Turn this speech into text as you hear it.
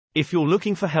If you're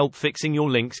looking for help fixing your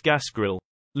Lynx gas grill,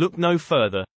 look no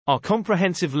further. Our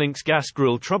comprehensive Lynx Gas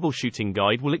Grill Troubleshooting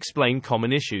Guide will explain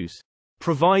common issues,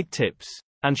 provide tips,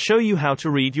 and show you how to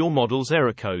read your model's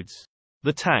error codes.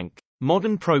 The tank.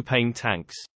 Modern propane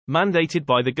tanks, mandated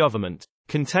by the government,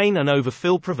 contain an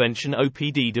overfill prevention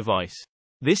 (OPD) device.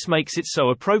 This makes it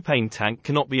so a propane tank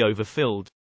cannot be overfilled.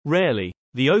 Rarely,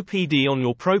 the OPD on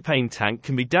your propane tank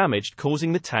can be damaged,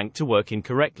 causing the tank to work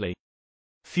incorrectly.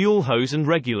 Fuel hose and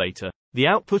regulator. The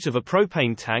output of a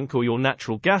propane tank or your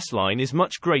natural gas line is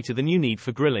much greater than you need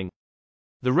for grilling.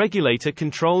 The regulator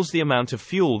controls the amount of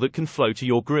fuel that can flow to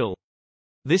your grill.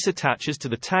 This attaches to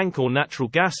the tank or natural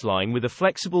gas line with a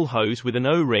flexible hose with an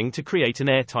O-ring to create an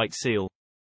airtight seal.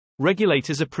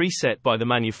 Regulators are preset by the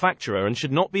manufacturer and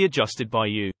should not be adjusted by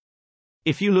you.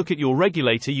 If you look at your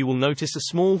regulator, you will notice a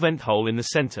small vent hole in the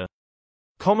center.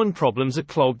 Common problems are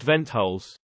clogged vent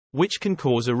holes, which can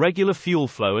cause irregular fuel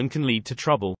flow and can lead to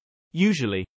trouble.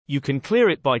 Usually, you can clear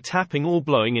it by tapping or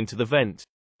blowing into the vent.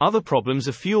 Other problems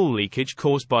are fuel leakage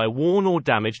caused by a worn or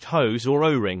damaged hose or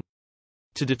O-ring.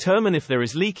 To determine if there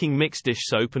is leaking, mix dish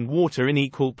soap and water in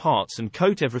equal parts and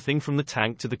coat everything from the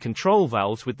tank to the control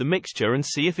valves with the mixture and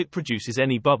see if it produces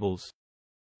any bubbles.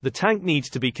 The tank needs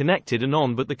to be connected and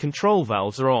on, but the control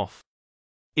valves are off.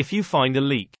 If you find a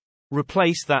leak,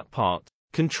 replace that part.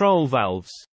 Control valves.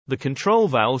 The control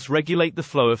valves regulate the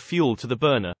flow of fuel to the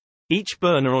burner. Each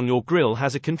burner on your grill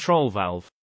has a control valve.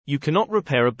 You cannot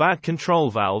repair a bad control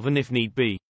valve, and if need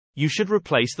be, you should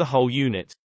replace the whole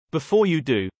unit. Before you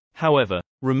do, however,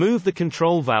 remove the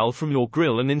control valve from your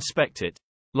grill and inspect it.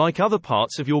 Like other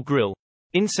parts of your grill,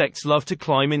 insects love to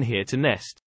climb in here to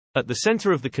nest. At the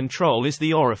center of the control is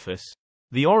the orifice.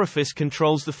 The orifice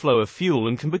controls the flow of fuel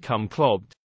and can become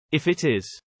clogged. If it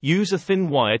is, use a thin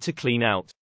wire to clean out.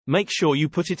 Make sure you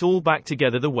put it all back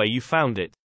together the way you found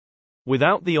it.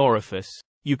 Without the orifice,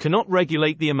 you cannot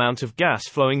regulate the amount of gas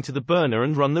flowing to the burner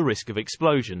and run the risk of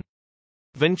explosion.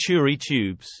 Venturi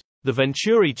tubes. The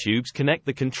Venturi tubes connect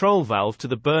the control valve to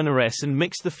the burner S and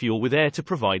mix the fuel with air to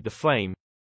provide the flame.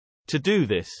 To do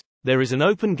this, there is an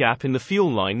open gap in the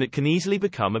fuel line that can easily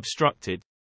become obstructed.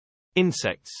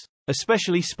 Insects,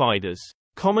 especially spiders,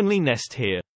 commonly nest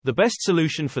here. The best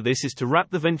solution for this is to wrap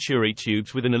the Venturi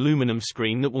tubes with an aluminum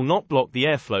screen that will not block the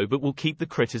airflow but will keep the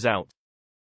critters out.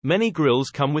 Many grills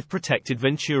come with protected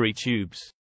Venturi tubes.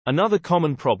 Another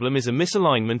common problem is a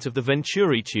misalignment of the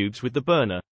Venturi tubes with the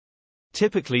burner.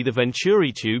 Typically, the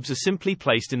Venturi tubes are simply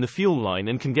placed in the fuel line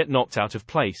and can get knocked out of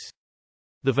place.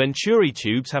 The Venturi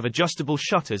tubes have adjustable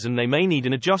shutters and they may need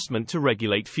an adjustment to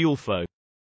regulate fuel flow.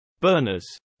 Burners.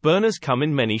 Burners come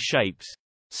in many shapes,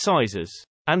 sizes,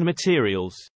 and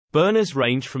materials. Burners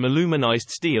range from aluminized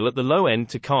steel at the low end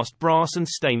to cast brass and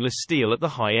stainless steel at the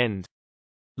high end.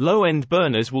 Low-end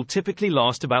burners will typically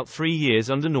last about 3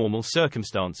 years under normal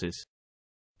circumstances.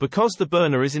 Because the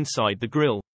burner is inside the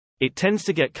grill, it tends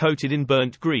to get coated in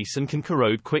burnt grease and can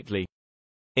corrode quickly.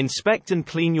 Inspect and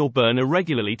clean your burner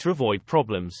regularly to avoid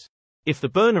problems. If the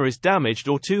burner is damaged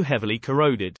or too heavily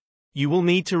corroded, you will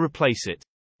need to replace it.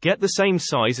 Get the same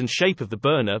size and shape of the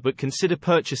burner, but consider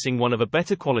purchasing one of a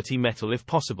better quality metal if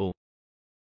possible.